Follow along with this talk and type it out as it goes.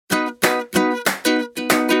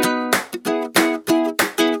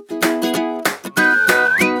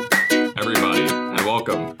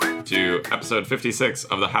episode 56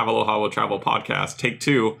 of the Have Aloha Will Travel podcast, take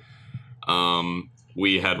two.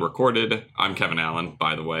 We had recorded, I'm Kevin Allen,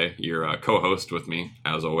 by the way, your co-host with me,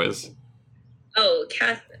 as always. Oh,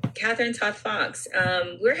 Catherine Todd Fox.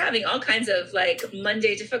 We're having all kinds of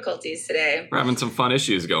Monday difficulties today. We're having some fun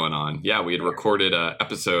issues going on. Yeah, we had recorded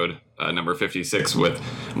episode number 56 with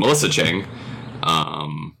Melissa Cheng.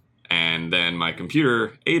 And then my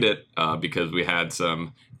computer ate it because we had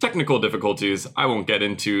some technical difficulties. I won't get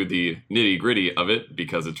into the nitty gritty of it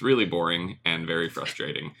because it's really boring and very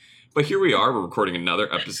frustrating. But here we are. We're recording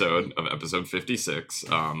another episode of episode 56.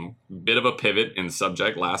 Bit of a pivot in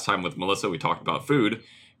subject. Last time with Melissa, we talked about food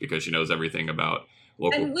because she knows everything about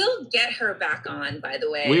local. And we'll get her back on, by the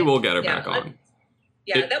way. We will get her back on.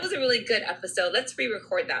 Yeah, that was a really good episode. Let's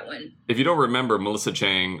re-record that one. If you don't remember, Melissa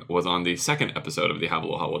Cheng was on the second episode of the Have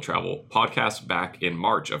Aloha Will Travel podcast back in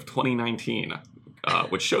March of 2019,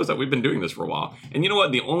 which shows that we've been doing this for a while. And you know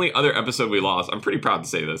what? The only other episode we lost, I'm pretty proud to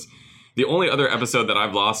say this, the only other episode that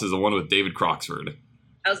I've lost is the one with David Croxford.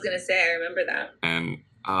 I was going to say, I remember that. And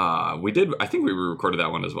I think we recorded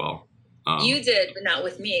that one as well. You did, but not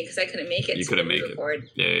with me because I couldn't make it. You couldn't make it.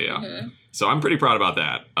 Yeah. Mm-hmm. So I'm pretty proud about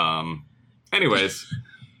that. Anyways,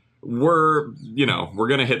 we're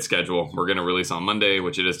going to hit schedule. We're going to release on Monday,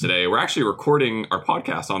 which it is today. We're actually recording our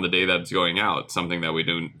podcast on the day that it's going out, something that we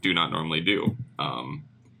do not normally do.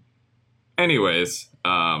 Anyways,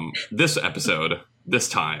 this episode, this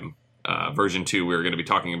time, version 2, we're going to be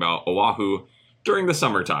talking about Oahu during the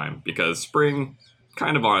summertime because spring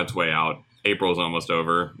kind of on its way out. April's almost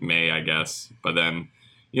over, May, I guess. But then,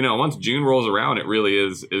 once June rolls around, it really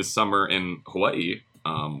is summer in Hawaii.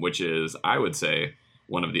 Which is, I would say,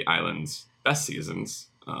 one of the island's best seasons,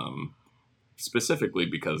 specifically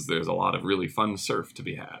because there's a lot of really fun surf to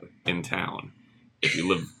be had in town, if you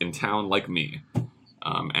live in town like me,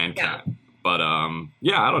 and Kat. But, I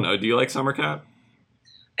don't know. Do you like summer, Kat?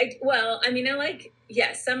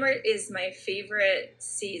 Summer is my favorite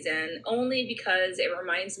season, only because it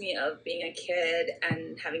reminds me of being a kid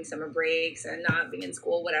and having summer breaks and not being in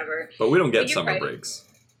school, whatever. But we don't get summer breaks.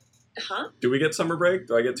 Huh? Do we get summer break?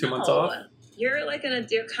 Do I get 2 months off? You're like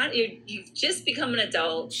you've just become an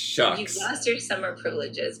adult. Shucks. You've lost your summer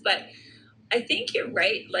privileges. But I think you're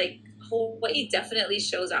right. Hawaii definitely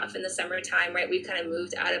shows off in the summertime, right? We've kind of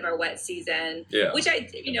moved out of our wet season, which I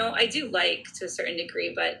do like to a certain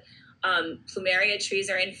degree. But plumeria trees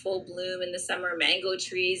are in full bloom in the summer. Mangoes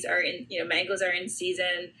are in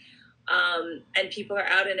season. And people are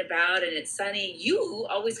out and about and it's sunny. You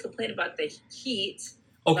always complain about the heat.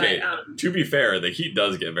 Okay, but, to be fair, the heat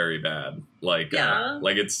does get very bad.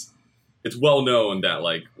 It's well known that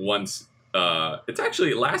once it's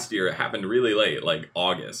actually last year it happened really late,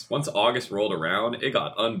 August. Once August rolled around, it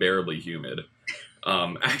got unbearably humid.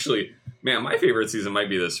 Actually, man, my favorite season might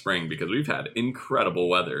be this spring because we've had incredible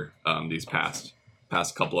weather these past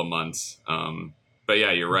couple of months. But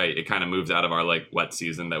yeah, you're right. It kind of moves out of our wet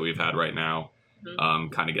season that we've had right now.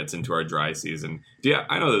 Kind of gets into our dry season.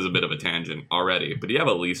 I know there's a bit of a tangent already, but do you have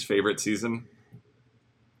a least favorite season?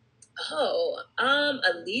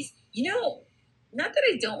 A least, not that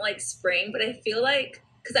I don't like spring, but I feel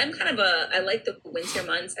because I'm I like the winter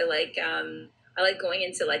months. I like going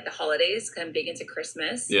into the holidays because I'm big into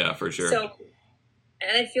Christmas. Yeah, for sure. So,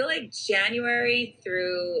 and I feel January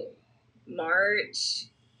through March,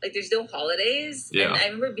 there's no holidays. Yeah. And I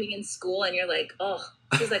remember being in school and you're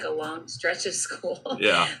this is a long stretch of school.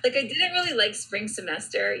 Yeah. I didn't really like spring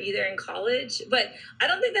semester either in college, but I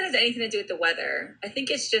don't think that has anything to do with the weather. I think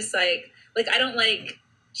it's just I don't like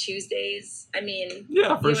Tuesdays.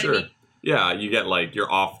 Yeah, for sure. Yeah, you get you're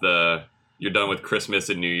you're done with Christmas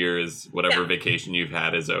and New Year's, whatever vacation you've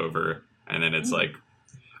had is over. And then it's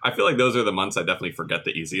I feel those are the months I definitely forget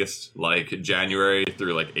the easiest. January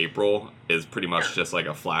through April is pretty much just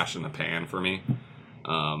a flash in the pan for me.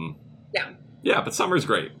 Yeah, but summer's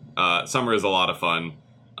great. Summer is a lot of fun,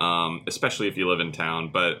 especially if you live in town.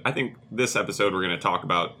 But I think this episode we're going to talk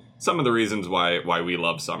about some of the reasons why we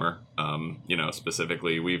love summer.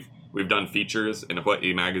 Specifically, we've done features in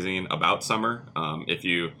Hawaii Magazine about summer.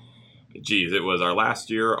 It was our last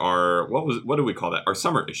year. What do we call that? Our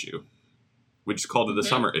summer issue. We just called it the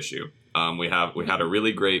summer issue. We had a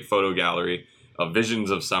really great photo gallery of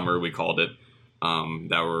visions of summer. We called it.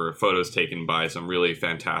 That were photos taken by some really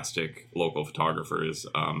fantastic local photographers.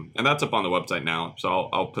 And that's up on the website now. So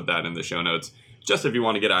I'll put that in the show notes. Just if you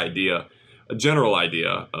want to get a general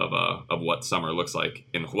idea of what summer looks like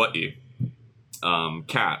in Hawaii.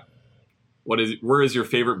 Kat, where is your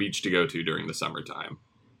favorite beach to go to during the summertime?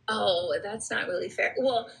 Oh, that's not really fair.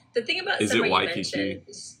 Well, the thing about is summer it you Waikiki? mentioned,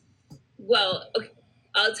 well, okay,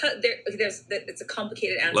 I'll tell. It's a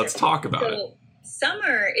complicated answer. Let's talk about it.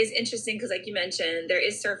 Summer is interesting because, like you mentioned, there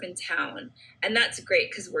is surf in town, and that's great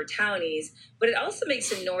because we're townies. But it also makes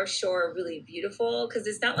the North Shore really beautiful because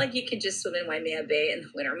it's not like you can just swim in Waimea Bay in the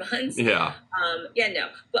winter months. Yeah. No.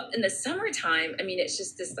 But in the summertime, I mean, it's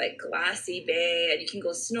just this like glassy bay, and you can go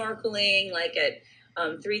snorkeling like at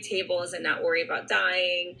 3 tables and not worry about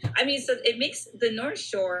dying. I mean, so it makes the North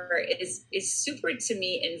Shore is super, to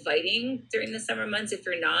me, inviting during the summer months if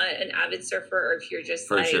you're not an avid surfer or if you're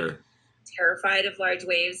just terrified of large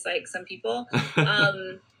waves like some people.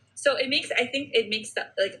 So I think it makes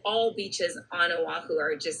like all beaches on Oahu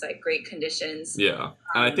are just like great conditions. Yeah.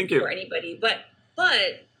 And I think for anybody, but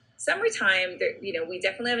summertime, there, we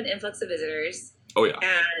definitely have an influx of visitors. Oh yeah.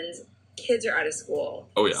 And kids are out of school.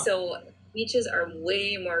 Oh yeah. So beaches are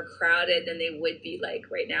way more crowded than they would be like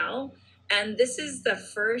right now. And this is the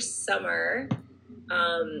first summer,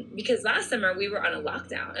 because last summer we were on a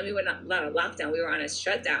lockdown. I mean, we're not on a lockdown, we were on a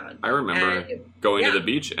shutdown. I remember going to the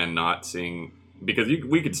beach and not seeing, because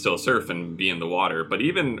we could still surf and be in the water, but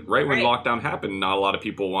even when lockdown happened, not a lot of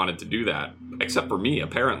people wanted to do that, except for me,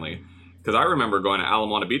 apparently. Because I remember going to Ala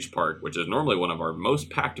Moana Beach Park, which is normally one of our most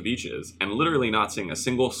packed beaches, and literally not seeing a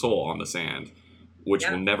single soul on the sand, which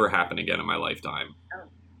will never happen again in my lifetime.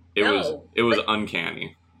 Oh. It was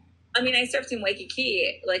uncanny. I mean, I surfed in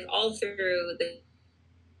Waikiki, like all through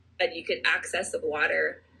and you could access the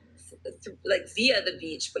water like via the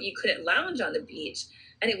beach, but you couldn't lounge on the beach.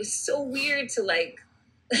 And it was so weird to like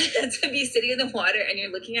to be sitting in the water and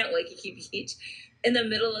you're looking at Waikiki Beach in the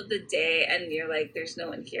middle of the day and you're like, there's no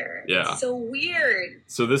one here. Yeah. It's so weird.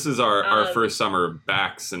 So this is our first summer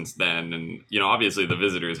back since then. And, obviously the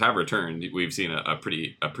visitors have returned. We've seen a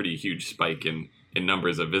pretty huge spike in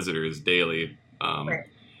numbers of visitors daily.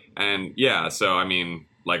 And yeah, so I mean,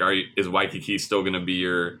 like, is Waikiki still going to be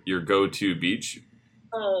your go-to beach?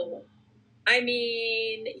 Oh, I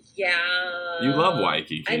mean, yeah. You love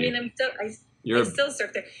Waikiki. I mean, I still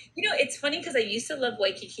surf there. It's funny because I used to love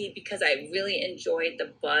Waikiki because I really enjoyed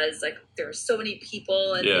the buzz. Like, there were so many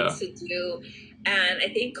people and things to do. And I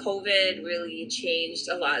think COVID really changed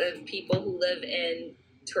a lot of people who live in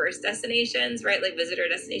tourist destinations, right? Like visitor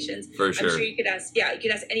destinations. For sure. I'm sure you could ask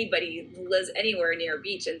anybody who lives anywhere near a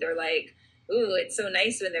beach and they're like, ooh, it's so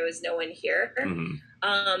nice when there was no one here. Mm-hmm.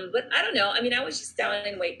 But I don't know. I mean, I was just I'm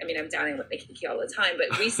down in Waikiki all the time.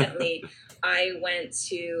 But recently I went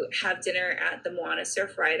to have dinner at the Moana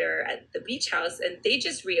Surf Rider at the beach house and they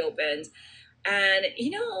just reopened. And,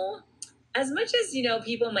 as much as,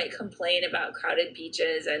 people might complain about crowded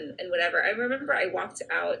beaches and whatever, I remember I walked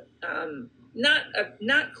out,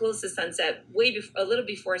 not close to sunset, a little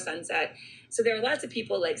before sunset. So there were lots of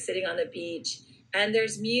people like sitting on the beach. And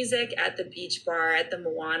there's music at the beach bar at the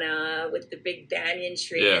Moana with the big banyan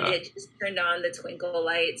tree. Yeah. And they had just turned on the twinkle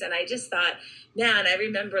lights. And I just thought, man, I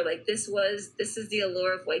remember like this is the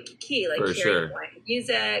allure of Waikiki. Like hearing Hawaiian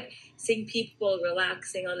music, seeing people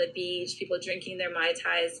relaxing on the beach, people drinking their Mai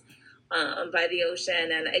Tais by the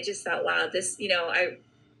ocean. And I just thought, wow, this,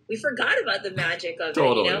 we forgot about the magic of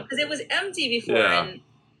it, because it was empty before. Yeah. And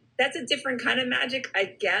that's a different kind of magic,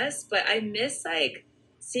 I guess. But I miss like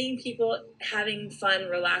seeing people having fun,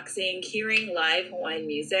 relaxing, hearing live Hawaiian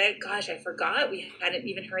music. Gosh, I forgot we hadn't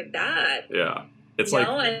even heard that. Yeah. It's like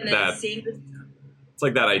that. It's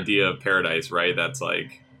like that idea of paradise, right? That's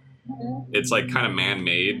like, it's like kind of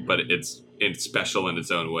man-made, but it's special in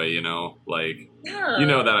its own way, Like,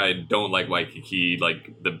 that I don't like Waikiki,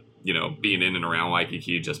 like being in and around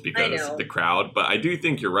Waikiki just because the crowd. But I do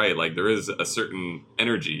think you're right. Like, there is a certain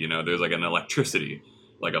energy, there's like an electricity,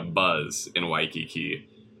 like a buzz in Waikiki.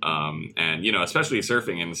 And, especially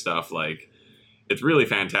surfing and stuff, like, it's really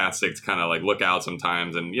fantastic to kind of like look out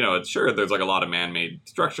sometimes. And, it's sure there's like a lot of man-made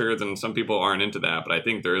structures and some people aren't into that. But I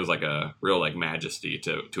think there is like a real like majesty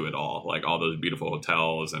to it all. Like all those beautiful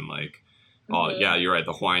hotels and like, you're right,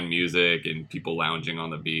 the Hawaiian music and people lounging on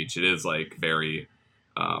the beach. It is like very,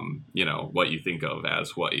 what you think of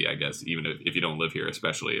as Hawaii, I guess, even if you don't live here,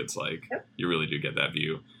 especially, it's like you really do get that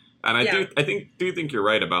view. And I do think you're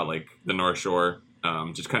right about like the North Shore.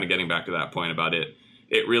 Just kind of getting back to that point about it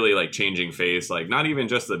really like changing face, like not even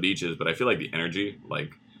just the beaches, but I feel like the energy,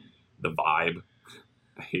 like the vibe,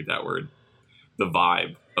 I hate that word, the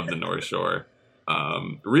vibe of the North Shore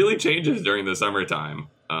really changes during the summertime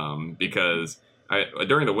because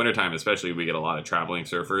during the wintertime especially, we get a lot of traveling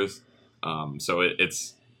surfers. So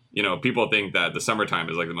it's, people think that the summertime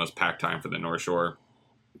is like the most packed time for the North Shore.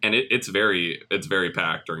 And it's very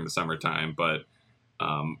packed during the summertime, but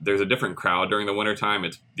there's a different crowd during the wintertime.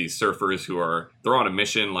 It's these surfers they're on a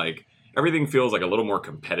mission. Like, everything feels like a little more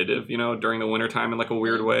competitive, during the wintertime in like a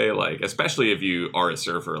weird way. Like, especially if you are a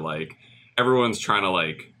surfer, like everyone's trying to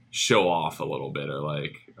like show off a little bit, or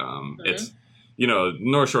like it's,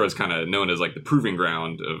 North Shore is kind of known as like the proving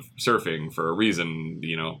ground of surfing for a reason.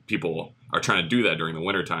 People are trying to do that during the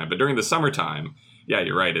wintertime, but during the summertime, yeah,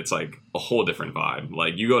 you're right. It's like a whole different vibe.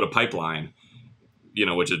 Like you go to Pipeline,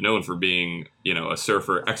 which is known for being, a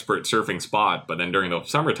surfer expert surfing spot. But then during the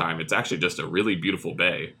summertime, it's actually just a really beautiful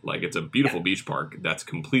bay. Like it's a beautiful beach park that's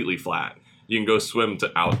completely flat. You can go swim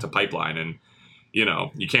out to Pipeline, and,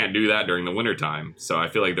 you can't do that during the wintertime. So I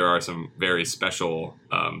feel like there are some very special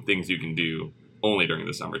things you can do only during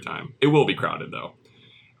the summertime. It will be crowded though.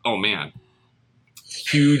 Oh man,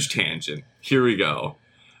 huge tangent. Here we go.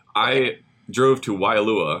 I drove to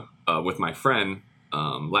Waialua with my friend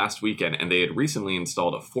last weekend, and they had recently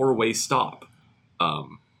installed a 4-way stop.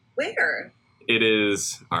 Where? It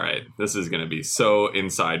is, all right, this is going to be so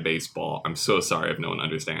inside baseball. I'm so sorry if no one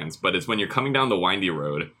understands, but it's when you're coming down the windy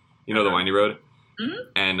road, the windy road?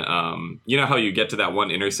 Mm-hmm. And you know how you get to that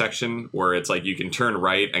one intersection where it's like you can turn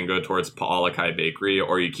right and go towards Pa'alakai Bakery,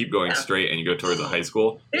 or you keep going straight and you go towards the high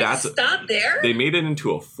school? There's a stop there? They made it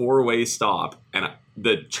into a 4-way stop, and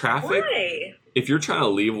the traffic... Why? If you're trying to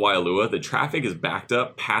leave Waialua, the traffic is backed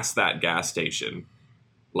up past that gas station.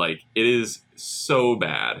 Like, it is so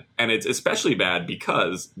bad. And it's especially bad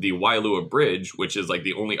because the Waialua Bridge, which is like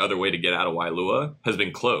the only other way to get out of Waialua, has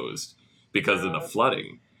been closed because of the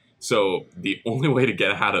flooding. So the only way to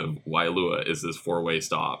get out of Waialua is this 4-way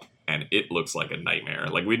stop. And it looks like a nightmare.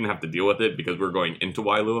 Like, we didn't have to deal with it because we're going into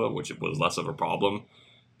Waialua, which was less of a problem.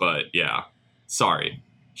 But yeah, sorry.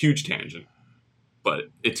 Huge tangent. But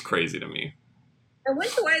it's crazy to me. I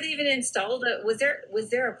wonder why they even installed it. Was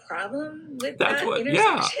there a problem with that intersection?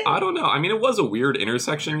 Yeah, I don't know. I mean, it was a weird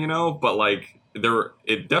intersection, but like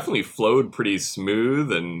it definitely flowed pretty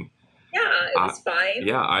smooth, and yeah, it was fine.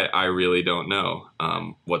 Yeah, I really don't know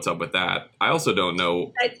what's up with that. I also don't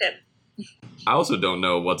know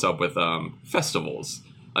what's up with festivals.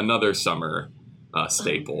 Another summer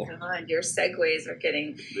staple. Oh God, your segues are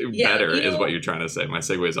getting better, is what you're trying to say. My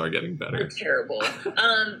segues are getting better. They're terrible.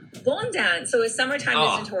 Bone dance. So summertime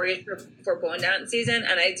is notorious for bone dance season,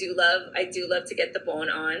 and I do love to get the bone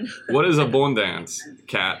on. What is a bone dance,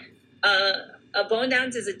 Kat? A bone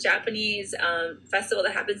dance is a Japanese festival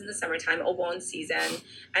that happens in the summertime, Obon season,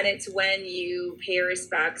 and it's when you pay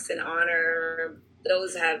respects and honor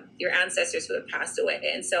those your ancestors who have passed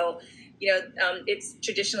away, and so. It's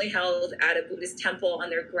traditionally held at a Buddhist temple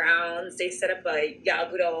on their grounds. They set up a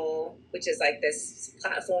yaburo, which is like this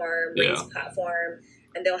platform, raised platform,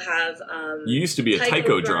 and they'll have. You used to be a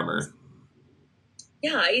taiko drummer.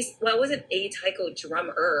 Yeah, I wasn't a taiko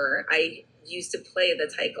drummer. I used to play the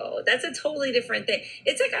taiko. That's a totally different thing.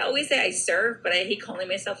 It's like I always say I surf, but I hate calling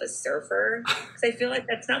myself a surfer because I feel like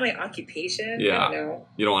that's not my occupation. Yeah, I don't know.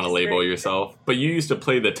 You don't want to label yourself, but you used to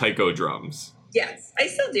play the taiko drums. Yes, I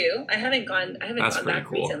still do. I haven't gone back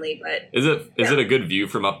recently, but is it a good view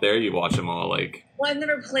from up there? You watch them all like. Well, I've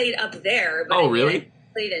never played up there, but really? I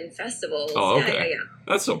played in festivals. Oh, okay. Yeah.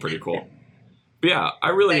 That's still pretty cool. But yeah,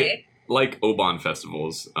 I really like Obon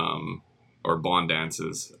festivals, or Bon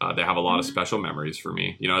dances. They have a lot of special memories for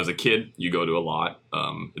me. As a kid, you go to a lot.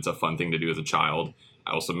 It's a fun thing to do as a child.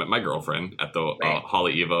 I also met my girlfriend at the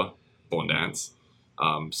Haleiwa Bon dance.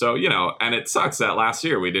 So and it sucks that last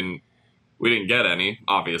year we didn't get any,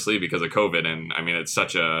 obviously, because of COVID. And I mean, it's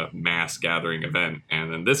such a mass gathering event.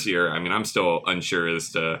 And then this year, I mean, I'm still unsure as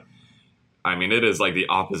to, I mean, it is like the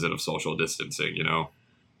opposite of social distancing,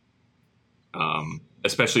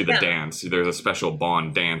 especially the dance. There's a special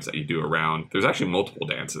Bon dance that you do around. There's actually multiple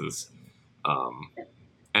dances.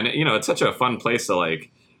 And, it's such a fun place to like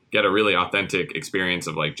get a really authentic experience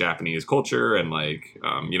of like Japanese culture. And like,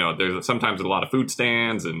 there's sometimes a lot of food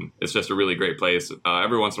stands, and it's just a really great place.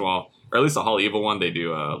 Every once in a while, or at least the Haleiwa one, they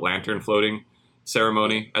do a lantern floating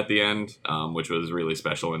ceremony at the end, which was really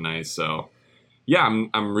special and nice. So, yeah,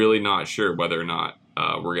 I'm really not sure whether or not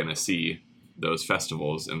we're gonna see those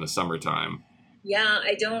festivals in the summertime. Yeah,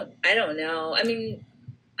 I don't know. I mean,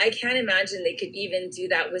 I can't imagine they could even do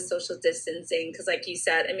that with social distancing because, like you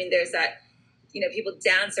said, I mean, there's that, people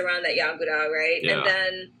dance around that yagura, right? Yeah. And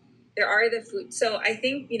then there are the food. So I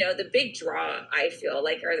think the big draw I feel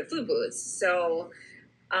like are the food booths. So.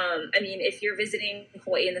 I mean, if you're visiting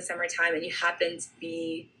Hawaii in the summertime and you happen to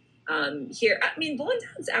be here, I mean, Bon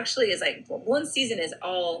dance actually is like, Bon season is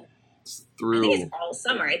all through. I think it's all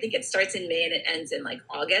summer. I think it starts in May and it ends in like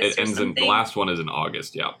August. It ends in the last one is in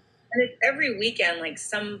August. Yeah. And it's every weekend, like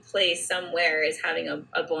some place somewhere is having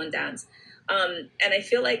a Bon dance. And I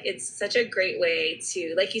feel like it's such a great way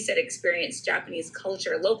to, like you said, experience Japanese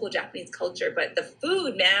culture, local Japanese culture. But the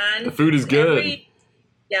food, man. The food is good.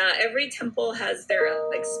 Every temple has their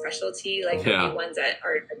like specialty. Like there'll be ones that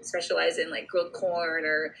are specialized in like grilled corn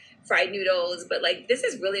or fried noodles. But like this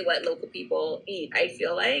is really what local people eat, I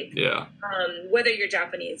feel like. Yeah. Whether you're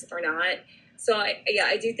Japanese or not. So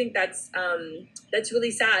I do think that's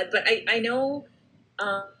really sad. But I know.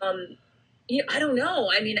 I don't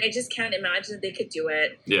know. I mean, I just can't imagine that they could do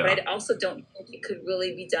it. Yeah. But I also don't think it could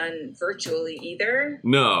really be done virtually either.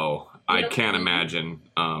 No, I can't imagine.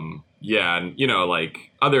 Yeah, and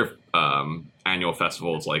like other annual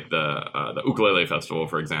festivals, like the Ukulele Festival,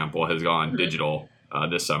 for example, has gone digital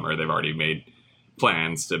this summer. They've already made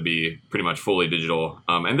plans to be pretty much fully digital,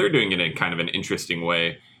 and they're doing it in kind of an interesting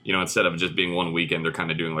way. Instead of just being one weekend, they're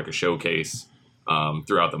kind of doing like a showcase.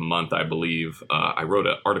 Throughout the month, I believe. I wrote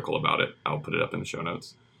an article about it. I'll put it up in the show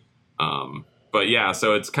notes. But yeah,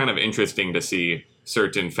 so it's kind of interesting to see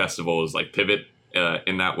certain festivals like pivot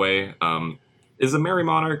in that way. Is the Merry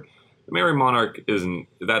Monarch? The Merry Monarch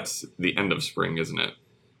that's the end of spring, isn't it?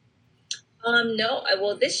 No.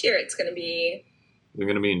 Well, this year it's going to be. They're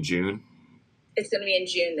going to be in June. It's going to be in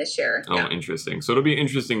June this year. Oh, interesting. So it'll be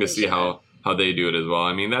interesting to see how they do it as well.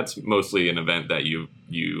 I mean, that's mostly an event that you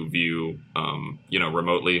view,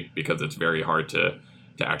 remotely because it's very hard to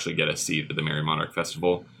actually get a seat at the Merry Monarch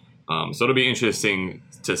Festival. So it'll be interesting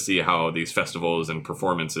to see how these festivals and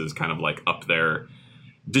performances kind of like up their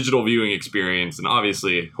digital viewing experience. And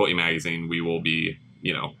obviously, Hawaii Magazine,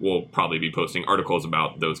 we'll probably be posting articles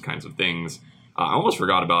about those kinds of things. I almost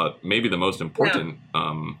forgot about maybe the most important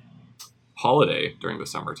holiday during the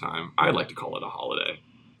summertime. I like to call it a holiday.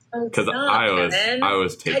 Because I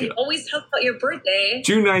always take it. You always talk about your birthday.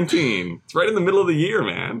 June 19th. It's right in the middle of the year,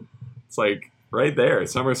 man. It's like right there.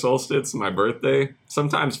 Summer solstice, my birthday.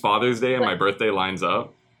 Sometimes Father's Day and my birthday lines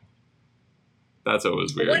up. That's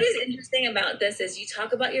always weird. What is interesting about this is you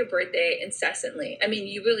talk about your birthday incessantly. I mean,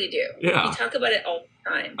 you really do. Yeah. You talk about it all the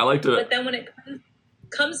time. I like to. But then when it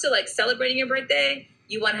comes to like celebrating your birthday,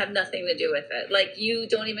 you want to have nothing to do with it. Like, you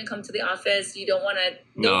don't even come to the office. You don't want to.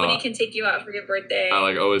 Nobody can take you out for your birthday.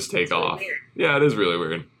 I always take off. Really, yeah, it is really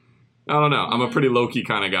weird. I don't know. I'm a pretty low-key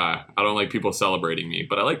kind of guy. I don't like people celebrating me,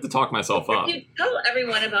 but I like to talk myself up. You tell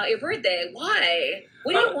everyone about your birthday. Why?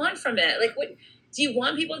 What do you want from it? Like, what do you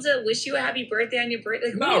want people to wish you a happy birthday on your birthday?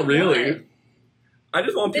 Like, not really. Want? I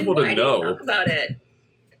just want people to know. Do you talk about it?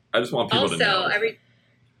 I just want people to know.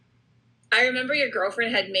 I remember your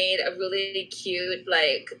girlfriend had made a really cute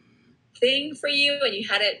like thing for you, and you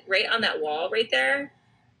had it right on that wall right there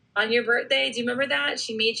on your birthday. Do you remember that?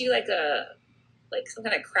 She made you like some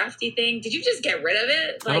kind of crafty thing. Did you just get rid of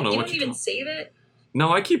it? Like, you don't even save it?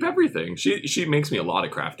 No, I keep everything. She makes me a lot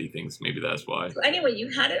of crafty things. Maybe that's why. So anyway,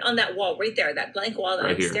 you had it on that wall right there, that blank wall that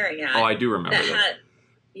I'm staring at. Oh, I do remember that.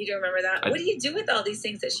 You do remember that? What do you do with all these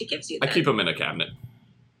things that she gives you then? I keep them in a cabinet.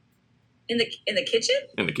 In the kitchen?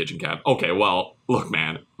 In the kitchen cabinet. Okay, well, look,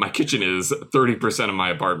 man, my kitchen is 30% of my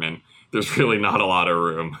apartment. There's really not a lot of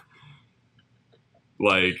room.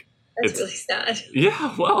 Like, that's really sad.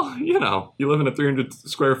 Yeah, well, you live in a 300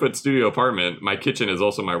 square foot studio apartment. My kitchen is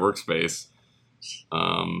also my workspace.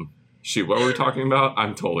 Shoot, what were we talking about?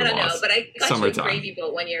 I'm totally lost. I don't know, but I got you a gravy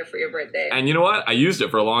boat one year for your birthday. And you know what? I used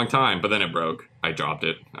it for a long time, but then it broke. I dropped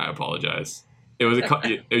it. I apologize. It was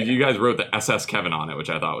you guys wrote the SS Kevin on it, which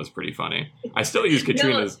I thought was pretty funny. I still use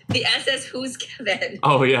Katrina's. No, the SS Who's Kevin.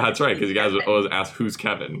 Oh, yeah, that's right, because you guys always ask who's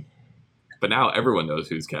Kevin. But now everyone knows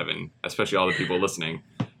who's Kevin, especially all the people listening.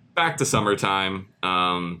 Back to summertime.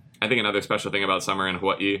 I think another special thing about summer in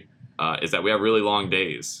Hawaii is that we have really long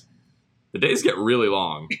days. The days get really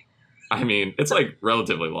long. I mean, it's like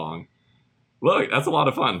relatively long. Look, that's a lot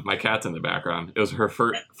of fun. My cat's in the background. It was her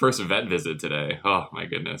first vet visit today. Oh, my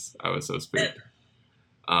goodness. I was so spooked.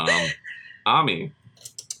 Ami,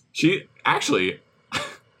 she actually,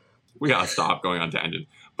 we gotta stop going on tangent,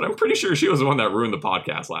 but I'm pretty sure she was the one that ruined the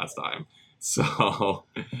podcast last time. So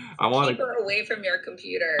I want to keep her away from your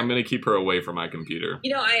computer. I'm going to keep her away from my computer.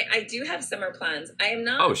 I do have summer plans. I am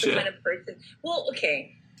not the kind of person. Well,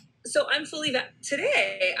 okay. So I'm fully vaccinated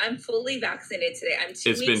today. I'm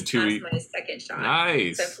 2 weeks past my second shot.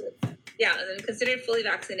 Nice. So I'm considered fully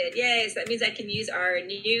vaccinated. Yay. So that means I can use our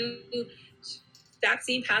new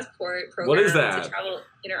vaccine passport program. What is that? To travel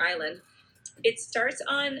inter-island. It starts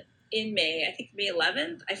in May, I think May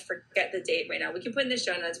 11th. I forget the date right now. We can put in the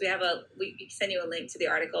show notes. We can send you a link to the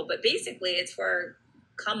article. But basically, it's for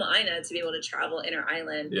Kama'aina to be able to travel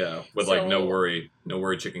inter-island. Yeah, with no worry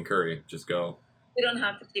chicken curry. Just go. We don't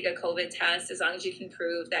have to take a COVID test as long as you can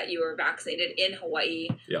prove that you were vaccinated in Hawaii.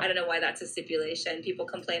 Yeah. I don't know why that's a stipulation. People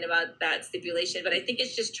complain about that stipulation, but I think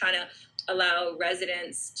it's just trying to allow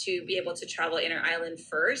residents to be able to travel inter-island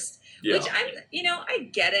first, which I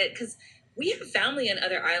get it, because we have family in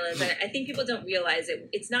other islands, and I think people don't realize it.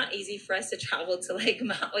 It's not easy for us to travel to like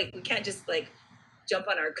we can't just like jump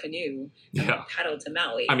on our canoe and paddle to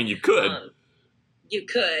Maui. I mean, you could. You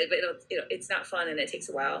could, but it's not fun, and it takes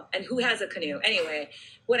a while. And who has a canoe? Anyway,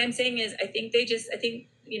 what I'm saying is I think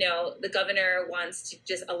the governor wants to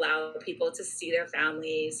just allow people to see their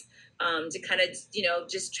families, to kind of,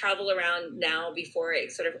 just travel around now before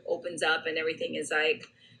it sort of opens up and everything is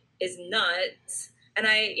nuts. And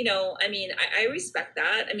I respect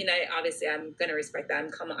that. I mean, I'm going to respect that.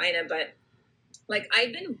 I'm Kama'aina, but like,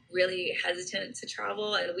 I've been really hesitant to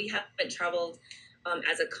travel, and we haven't traveled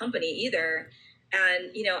as a company either.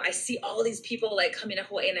 And, I see all these people like coming to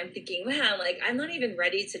Hawaii, and I'm thinking, man, like, I'm not even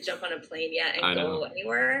ready to jump on a plane yet and go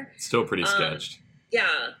anywhere. Still pretty sketched.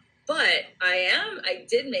 Yeah. But I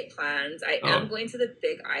did make plans. I am going to the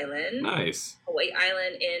Big Island. Nice. Hawaii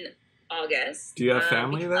Island in August. Do you have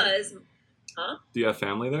family there? Huh? Do you have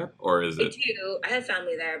family there? Or is it? I do. I have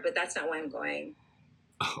family there, but that's not why I'm going.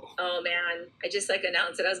 Oh man, I just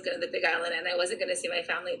announced that I was going to the Big Island and I wasn't going to see my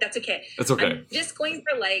family. That's okay. That's okay. I'm just going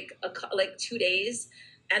for like 2 days.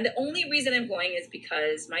 And the only reason I'm going is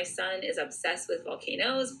because my son is obsessed with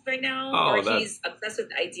volcanoes right now. He's obsessed with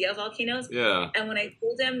the idea of volcanoes. Yeah. And when I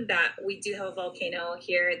told him that we do have a volcano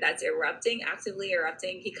here that's actively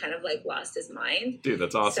erupting, he kind of like lost his mind. Dude,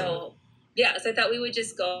 that's awesome. So I thought we would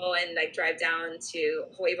just go and like drive down to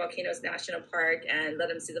Hawaii Volcanoes National Park and let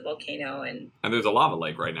him see the volcano. And there's a lava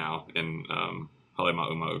lake right now in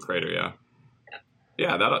Halemaumau Crater, yeah.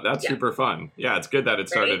 Yeah, that's super fun. Yeah, it's good that it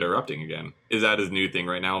started erupting again. Is that his new thing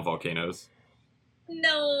right now, volcanoes?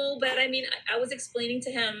 No, but I mean, I was explaining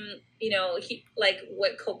to him, he like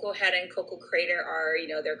what Koko Head and Koko Crater are,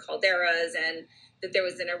 they're calderas, and that there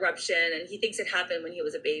was an eruption, and he thinks it happened when he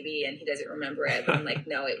was a baby and he doesn't remember it. But I'm like,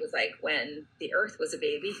 no, it was like when the Earth was a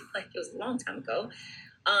baby, like it was a long time ago.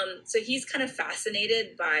 So he's kind of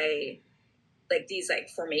fascinated by like these like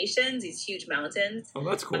formations, these huge mountains. Oh,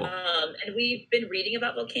 that's cool. And we've been reading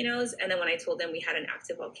about volcanoes. And then when I told him we had an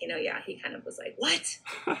active volcano, he kind of was like, what?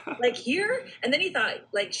 Like here? And then he thought,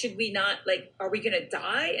 like, should we not, like, are we going to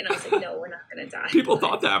die? And I was like, no, we're not going to die. People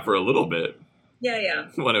thought that for a little bit. Yeah.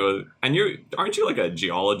 When it was, and aren't you like a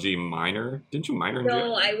geology minor? Didn't you minor in geology?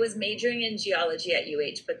 No, I was majoring in geology at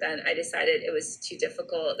UH, but then I decided it was too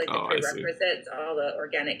difficult, like the prerequisites, all the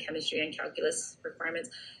organic chemistry and calculus requirements.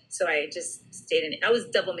 So I just stayed I was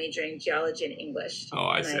double majoring geology and English. Oh,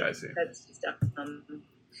 I see. That's just,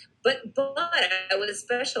 but I was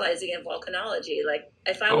specializing in volcanology. Like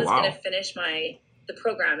if I was going to finish the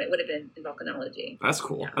program, it would have been in volcanology. That's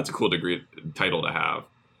cool. Yeah. That's a cool degree title to have.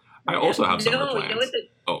 I also have summer plans. You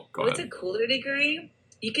know go ahead. What's a cooler degree?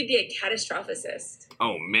 You could be a catastrophicist.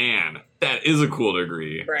 Oh man, that is a cool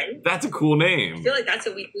degree. Right? That's a cool name. I feel like that's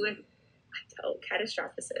what we do.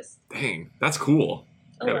 Catastrophicist. Dang, that's cool.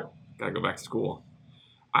 Gotta go back to school.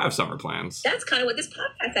 I have summer plans. That's kind of what this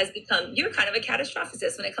podcast has become. You're kind of a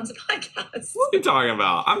catastrophicist when it comes to podcasts. What are you talking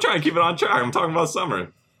about? I'm trying to keep it on track. I'm talking about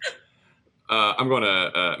summer. I'm going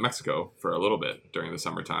to Mexico for a little bit during the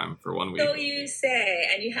summertime for 1 week. So you say,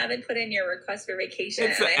 and you haven't put in your request for vacation.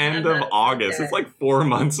 It's the end of August. It's like 4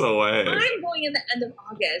 months away. I'm going in the end of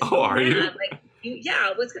August. Oh, are you?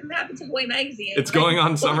 What's going to happen to Hawaii Magazine? It's going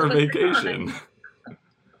on summer vacation.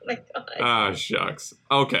 Oh my God. Ah, shucks.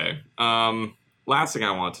 Okay. Last thing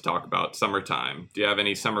I want to talk about, summertime. Do you have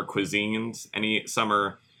any summer cuisines? Any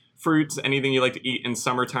summer fruits? Anything you like to eat in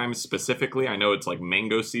summertime specifically? I know it's like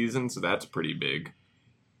mango season, so that's pretty big.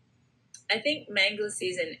 I think mango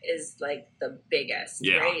season is like the biggest,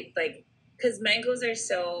 right? Like, because mangoes are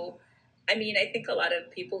so... I mean, I think a lot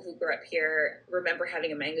of people who grew up here remember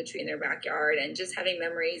having a mango tree in their backyard and just having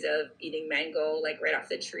memories of eating mango like right off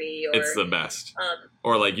the tree. Or, it's the best.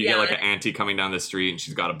 Or like you get like an auntie coming down the street and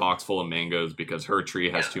she's got a box full of mangoes because her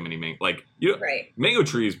tree has too many mangoes. Like mango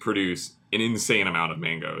trees produce an insane amount of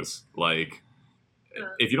mangoes. Like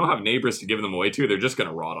if you don't have neighbors to give them away to, they're just going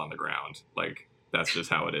to rot on the ground. Like that's just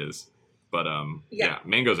how it is. But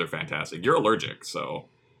mangoes are fantastic. You're allergic, so...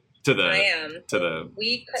 I am.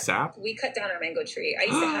 We cut down our mango tree. I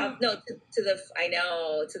used to have to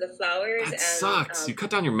the flowers. That sucks. You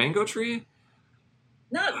cut down your mango tree?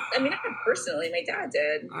 Not personally. My dad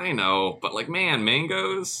did. I know, but like, man,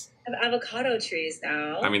 mangoes. I have avocado trees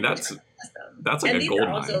now. I mean, that's like a gold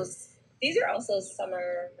mine. These are also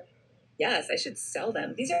summer. Yes, I should sell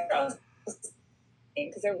them. These are also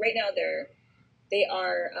because right now They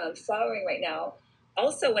are flowering right now.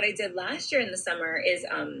 Also, what I did last year in the summer is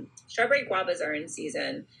strawberry guavas are in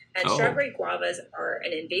season. And strawberry guavas are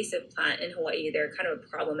an invasive plant in Hawaii. They're kind of a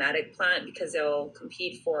problematic plant because they'll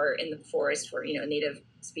compete in the forest for, native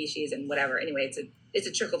species and whatever. Anyway, it's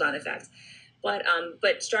a trickle-down effect.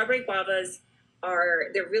 But strawberry guavas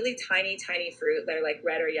they're really tiny, tiny fruit. They're like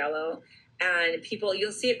red or yellow. And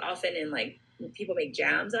you'll see it often in like, people make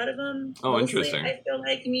jams out of them. Oh, mostly. Interesting. I feel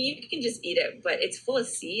like, you can just eat it, but it's full of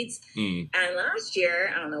seeds. And last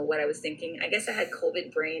year, I don't know what I was thinking. I guess I had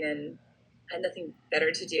COVID brain and had nothing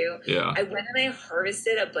better to do. Yeah. I went and I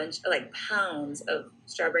harvested a bunch of like pounds of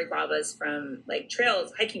strawberry guavas from like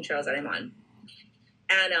hiking trails that I'm on.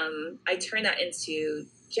 And I turned that into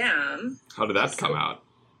jam. How did that come out?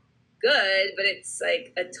 Good, but it's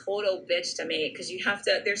like a total bitch to make because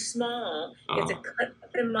they're small. You have to cut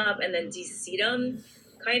them up and then de-seed them,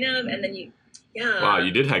 kind of, and then Wow, you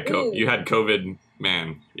did have you had COVID,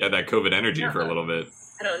 man. You had that COVID energy for a little bit.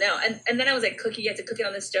 I don't know, and then I was like, you have to cook it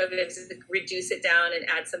on the stove, you have to reduce it down and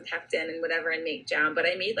add some pectin and whatever and make jam. But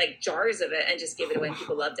I made like jars of it and just gave it away, and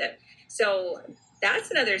people loved it. So that's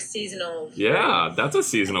another seasonal. Yeah, that's a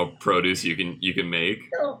seasonal produce you can make.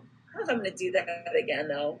 So, I don't know if I'm going to do that again,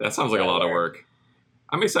 though. That sounds like a lot of work.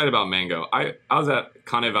 I'm excited about mango. I was at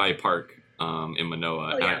Kane Valley Park in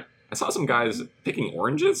Manoa, and I saw some guys picking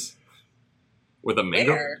oranges with a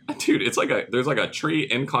mango. Where? Dude, it's like there's like a tree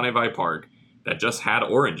in Kane Valley Park that just had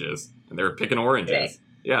oranges, and they were picking oranges. Okay.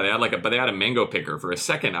 Yeah, they had a mango picker. For a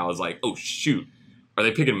second, I was like, oh shoot, are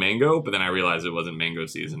they picking mango? But then I realized it wasn't mango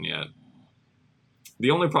season yet.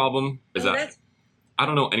 The only problem is that I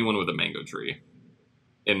don't know anyone with a mango tree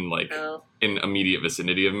in immediate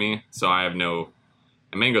vicinity of me, so I have and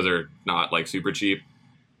mangoes are not like super cheap,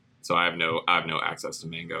 so I have no access to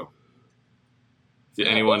mango.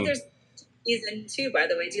 Anyone? There's season too, by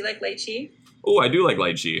the way. Do you like lychee? Oh, I do like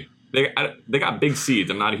lychee. They got big seeds.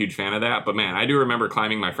 I'm not a huge fan of that, but man, I do remember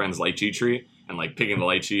climbing my friend's lychee tree and like picking the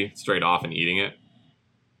lychee straight off and eating it.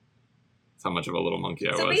 That's how much of a little monkey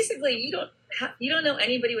I was. So basically, you don't know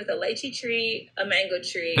anybody with a lychee tree, a mango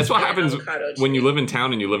tree. That's what happens when you live in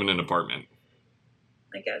town and you live in an apartment.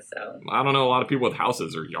 I guess so. I don't know a lot of people with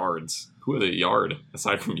houses or yards. Who has a yard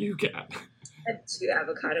aside from you, Kat? I have 2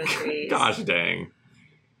 avocado trees. Gosh dang.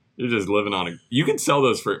 You're just living on you can sell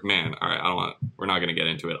those for, man, all right, we're not going to get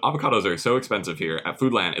into it. Avocados are so expensive here. At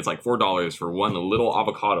Foodland, it's like $4 for one little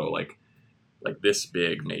avocado, like this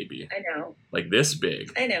big, maybe. I know. Like this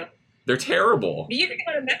big. I know. They're terrible. But you're going to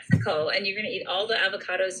go to Mexico and you're going to eat all the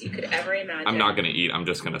avocados you could ever imagine. I'm not going to eat. I'm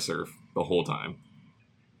just going to surf the whole time.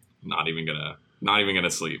 Not even going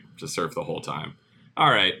to sleep. Just surf the whole time. All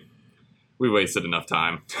right. We wasted enough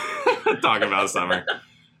time talking about summer.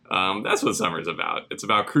 That's what summer's about. It's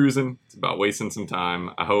about cruising. It's about wasting some time.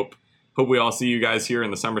 I hope we all see you guys here in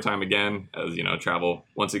the summertime again, as travel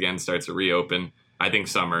once again starts to reopen. I think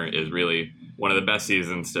summer is really one of the best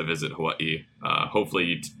seasons to visit Hawaii.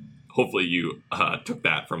 Hopefully you took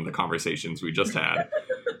that from the conversations we just had.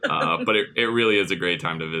 But it really is a great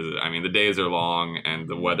time to visit. I mean, the days are long and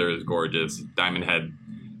the weather is gorgeous. Diamond Head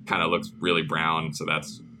kind of looks really brown, so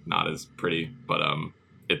that's not as pretty. But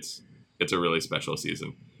it's a really special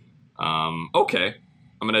season. Okay,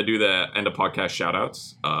 I'm going to do the end of podcast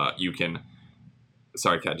shout-outs.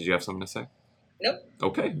 Sorry, Kat, did you have something to say? Nope.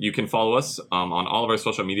 Okay, you can follow us on all of our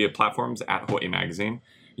social media platforms at Hawaii Magazine.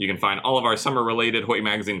 You can find all of our summer-related Hawaii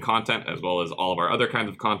Magazine content, as well as all of our other kinds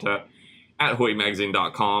of content at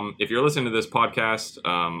hawaiimagazine.com. If you're listening to this podcast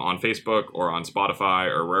on Facebook or on Spotify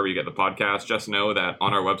or wherever you get the podcast, just know that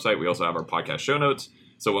on our website, we also have our podcast show notes.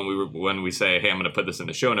 So when we say, hey, I'm going to put this in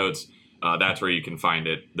the show notes, that's where you can find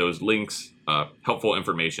it. Those links, helpful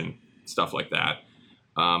information, stuff like that.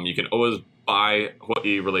 You can always buy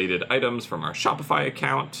Hawaii-related items from our Shopify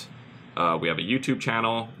account. We have a YouTube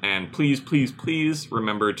channel, and please, please, please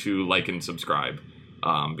remember to like and subscribe,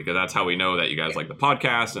 because that's how we know that you guys like the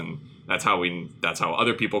podcast, and that's how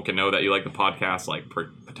other people can know that you like the podcast, like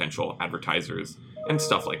potential advertisers and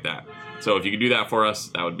stuff like that. So if you could do that for us,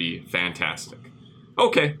 that would be fantastic.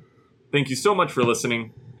 Okay, thank you so much for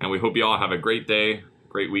listening, and we hope you all have a great day,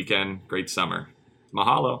 great weekend, great summer.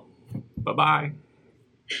 Mahalo. Bye-bye.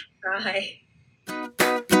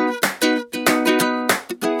 Bye.